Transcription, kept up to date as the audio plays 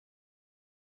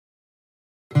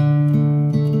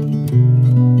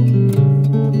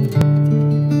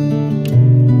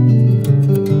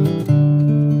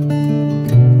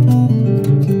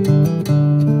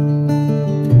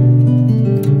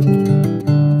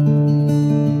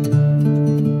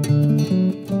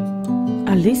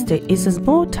Alliste is a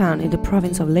small town in the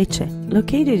province of Lecce,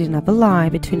 located in a valley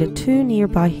between the two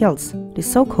nearby hills, the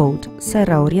so-called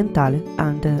Serra Orientale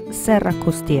and the Serra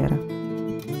Costiera.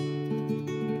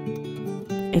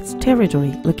 Its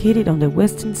territory, located on the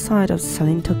western side of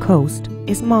Salento coast,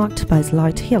 is marked by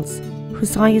slight hills,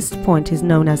 whose highest point is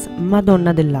known as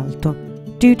Madonna dell'Alto,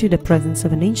 due to the presence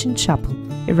of an ancient chapel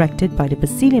erected by the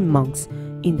Basilian monks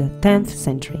in the 10th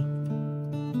century.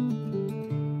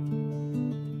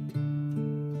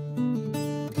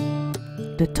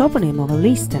 The toponym of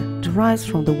Alliste derives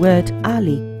from the word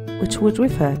Ali, which would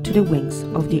refer to the wings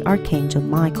of the Archangel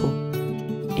Michael.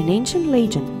 An ancient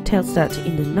legend tells that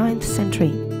in the 9th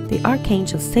century, the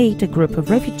Archangel saved a group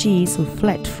of refugees who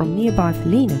fled from nearby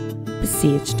Felina,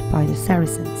 besieged by the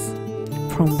Saracens.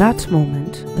 From that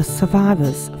moment, the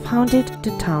survivors founded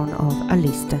the town of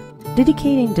Alliste,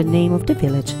 dedicating the name of the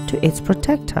village to its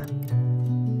protector.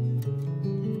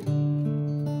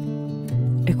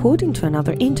 According to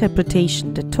another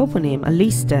interpretation, the toponym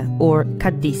Alliste, or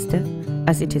Cadiste,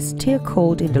 as it is still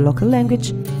called in the local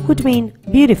language, would mean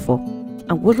beautiful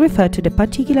and would refer to the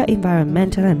particular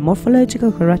environmental and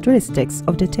morphological characteristics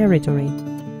of the territory.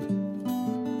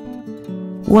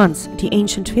 Once, the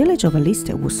ancient village of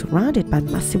Alliste was surrounded by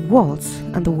massive walls,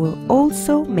 and there were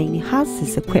also many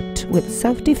houses equipped with a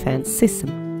self-defense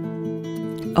system.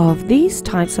 Of these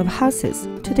types of houses,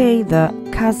 today the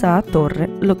Casa a Torre,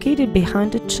 located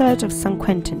behind the church of San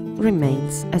Quentin,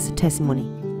 remains as a testimony.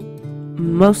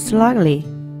 Most likely,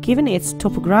 given its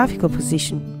topographical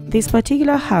position, this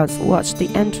particular house watched the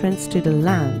entrance to the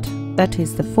land, that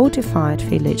is the fortified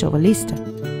village of Alliste.